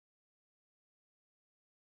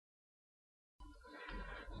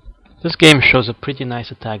This game shows a pretty nice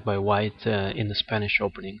attack by white in the Spanish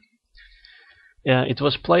opening. It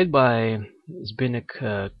was played by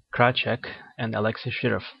Hracek and Alexei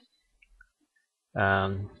Shirov.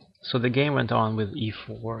 So the game went on with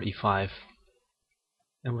e4, e5,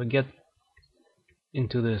 and we get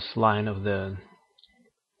into this line of the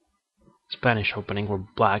Spanish opening where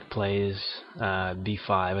black plays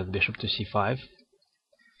b5 and bishop to c5.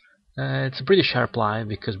 It's a pretty sharp line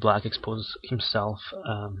because black exposes himself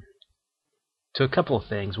to a couple of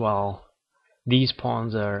things while these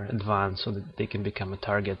pawns are advanced so that they can become a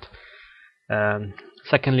target.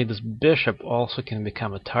 Secondly, this bishop also can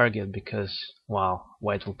become a target because, well,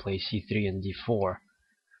 white will play c3 and d4.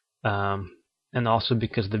 And also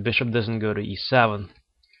because the bishop doesn't go to e7,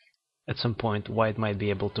 at some point white might be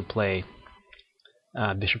able to play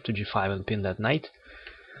bishop to g5 and pin that knight.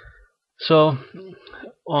 So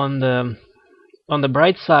on the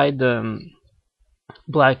bright side,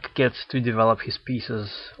 black gets to develop his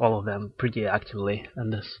pieces, all of them, pretty actively,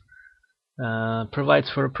 and this provides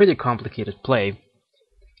for a pretty complicated play.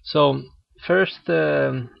 So first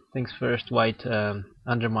things first, white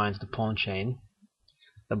undermines the pawn chain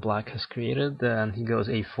that black has created, and he goes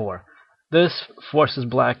a4. This forces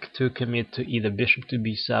black to commit to either bishop to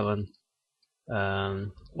b7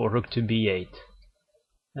 or rook to b8.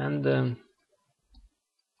 And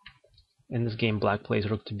in this game black plays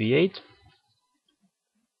rook to b8.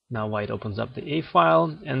 Now white opens up the a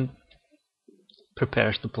file and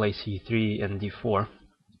prepares to play c3 and d4.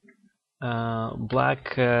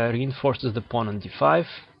 Black reinforces the pawn on d5.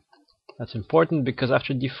 That's important because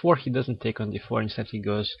after d4 he doesn't take on d4, instead he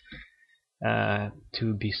goes to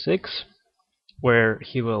b6, where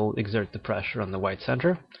he will exert the pressure on the white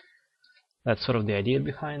center. That's sort of the idea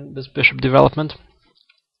behind this bishop development.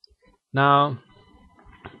 Now,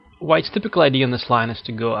 white's typical idea in this line is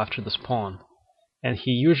to go after this pawn, and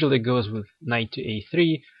he usually goes with knight to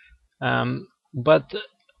a3, but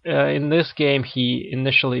in this game he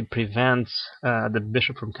initially prevents the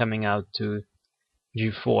bishop from coming out to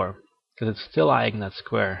g4, because it's still eyeing that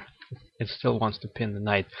square. It still wants to pin the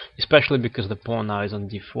knight, especially because the pawn now is on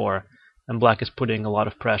d4, and black is putting a lot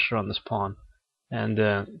of pressure on this pawn, and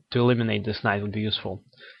to eliminate this knight would be useful.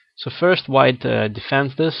 So first white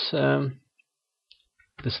defends this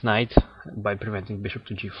knight by preventing bishop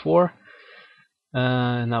to g4.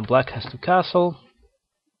 Now black has to castle,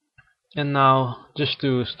 and now just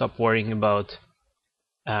to stop worrying about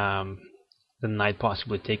the knight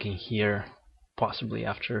possibly taking here, possibly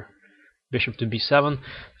after bishop to b7,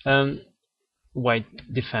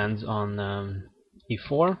 white defends on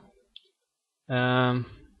e4.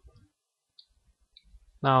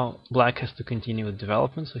 Now black has to continue with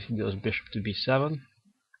development, so he goes bishop to b7.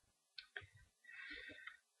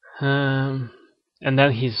 And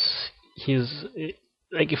then he's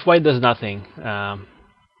like, if white does nothing,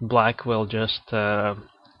 black will just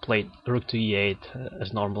play rook to e8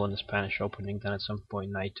 as normal in the Spanish opening, then at some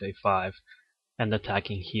point knight to a5 and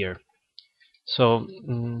attacking here. So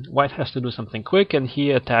white has to do something quick, and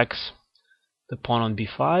he attacks the pawn on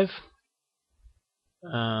b5.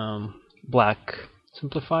 Black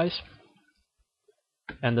simplifies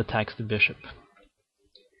and attacks the bishop.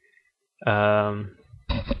 So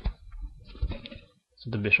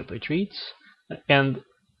the bishop retreats, and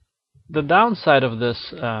the downside of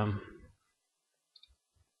this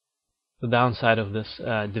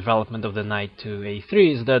development of the knight to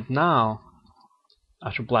a3 is that now,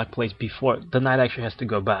 after black plays b4, the knight actually has to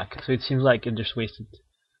go back. So it seems like it just wasted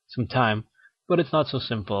some time, but it's not so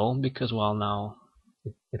simple because, well, now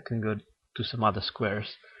it can go to some other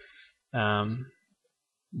squares.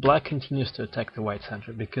 Black continues to attack the white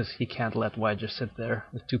center because he can't let white just sit there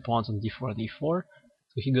with two pawns on d4 and e4.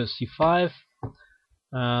 So he goes c5.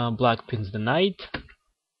 Black pins the knight.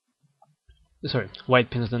 Sorry, white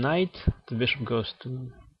pins the knight. The bishop goes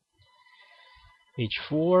to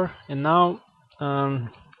h4, and now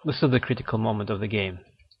this is the critical moment of the game.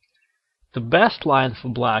 The best line for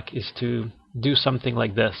black is to do something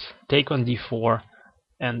like this: take on d4,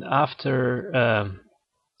 and after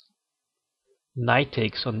knight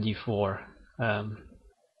takes on d4,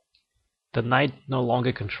 the knight no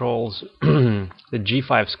longer controls the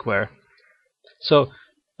g5 square. So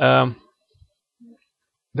that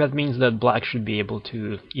means that black should be able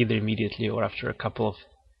to, either immediately or after a couple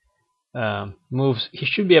of moves, he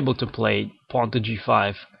should be able to play pawn to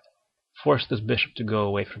g5, force this bishop to go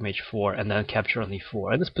away from h4, and then capture on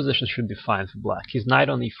e4. And this position should be fine for black. His knight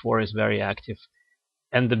on e4 is very active,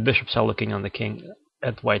 and the bishops are looking on the king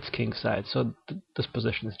at white's king side. So this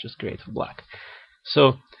position is just great for black.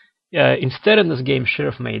 So Instead, in this game,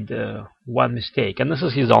 Shirov made one mistake, and this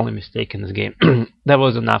is his only mistake in this game. That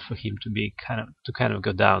was enough for him to kind of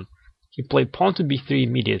go down. He played pawn to b3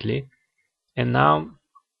 immediately, and now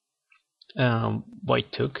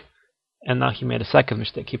white took, and now he made a second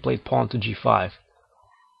mistake. He played pawn to g5,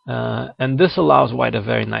 and this allows white a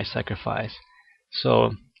very nice sacrifice.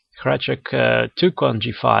 So Hracek took on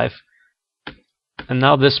g5, and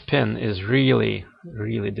now this pin is really,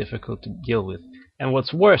 really difficult to deal with. And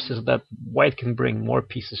what's worse is that white can bring more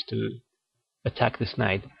pieces to attack this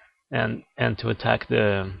knight and to attack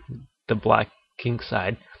the black king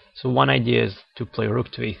side. So one idea is to play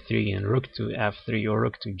rook to a3 and rook to f3 or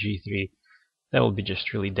rook to g3. That will be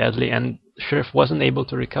just really deadly. And Shirov wasn't able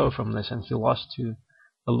to recover from this, and he lost to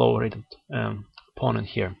a lower-rated opponent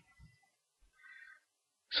here.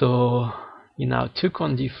 So he now took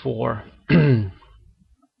on d4,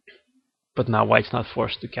 but now white's not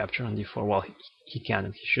forced to capture on d4. Well, he can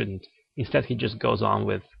and he shouldn't. Instead, he just goes on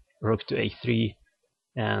with rook to a3,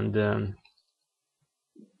 and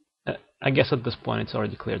I guess at this point it's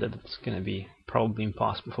already clear that it's going to be probably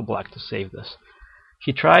impossible for black to save this.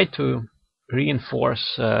 He tried to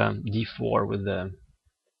reinforce d4 with the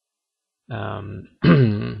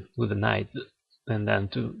with the knight, and then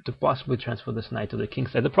to possibly transfer this knight to the king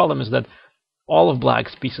side. The problem is that all of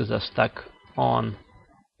black's pieces are stuck on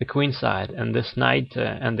the queen side, and this knight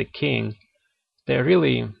and the king, they're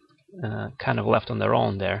really kind of left on their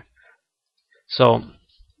own there. So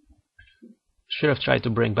Shirov tried to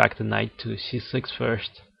bring back the knight to c6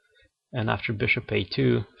 first, and after bishop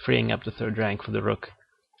a2, freeing up the third rank for the rook,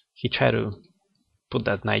 he tried to put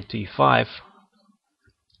that knight to e5,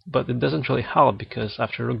 but it doesn't really help, because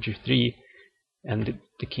after rook g3 and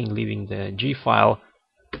the king leaving the g file,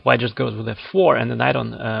 white just goes with f4, and the knight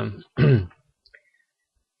on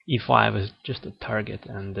e5 is just a target.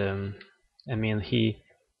 And I mean,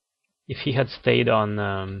 if he had stayed on,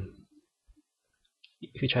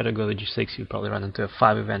 if he tried to go to g6, he would probably run into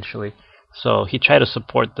f5 eventually. So he tried to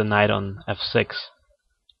support the knight on f6,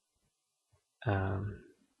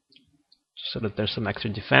 so that there's some extra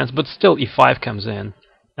defense. But still, e5 comes in,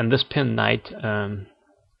 and this pinned knight is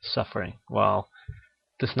suffering, while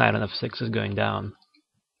this knight on f6 is going down.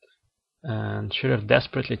 And Shirov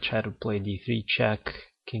desperately tried to play d3 check.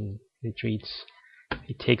 King retreats.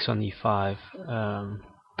 He takes on e5,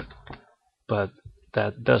 but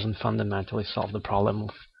that doesn't fundamentally solve the problem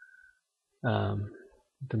of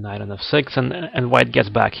the knight on f6, and white gets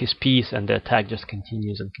back his piece, and the attack just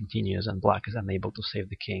continues and continues, and black is unable to save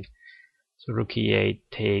the king. So rook e8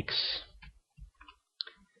 takes,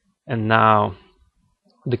 and now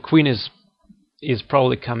the queen is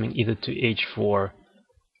probably coming either to h4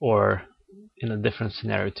 or in a different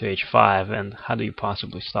scenario to h5, and how do you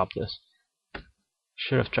possibly stop this?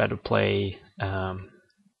 Shirov tried to play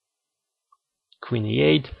queen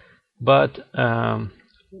e8, but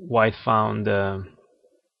white found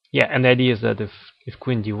yeah, and the idea is that if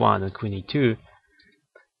queen d1 and queen e2,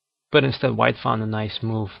 but instead white found a nice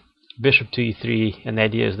move, bishop to e3, and the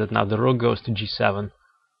idea is that now the rook goes to g7,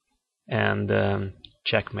 and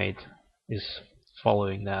checkmate is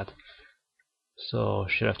following that. So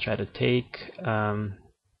Shirov tried to take on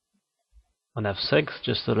f6,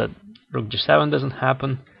 just so that rook g7 doesn't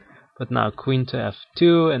happen. But now queen to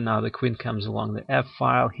f2, and now the queen comes along the f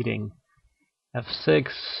file, hitting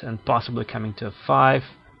f6 and possibly coming to f5.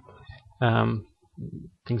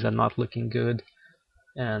 Things are not looking good,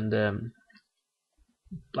 and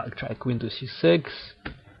black tried queen to c6,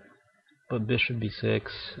 but bishop b6.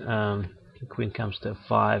 The queen comes to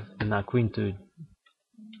f5, and now queen to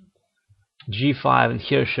g5, and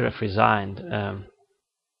here Shirov resigned.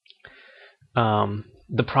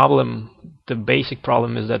 The basic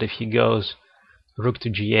problem is that if he goes rook to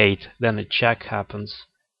g8, then a check happens,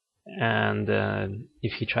 and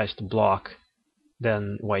if he tries to block,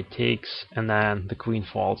 then white takes, and then the queen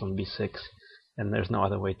falls on b6, and there's no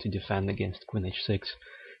other way to defend against queen h6.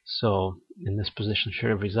 So in this position,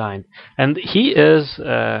 Shirov resigned, and he is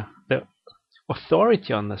the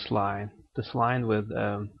authority on this line with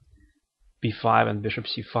b5 and bishop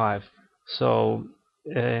c5. So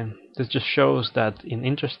this just shows that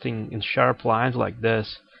in sharp lines like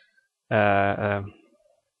this, like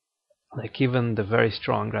even the very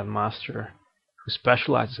strong grandmaster who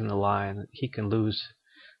specializes in the line, he can lose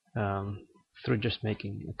through just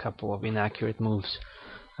making a couple of inaccurate moves.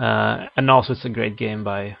 And also it's a great game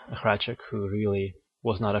by Hracek, who really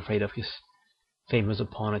was not afraid of his famous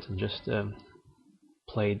opponent and just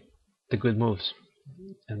played the good moves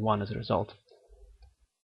and won as a result.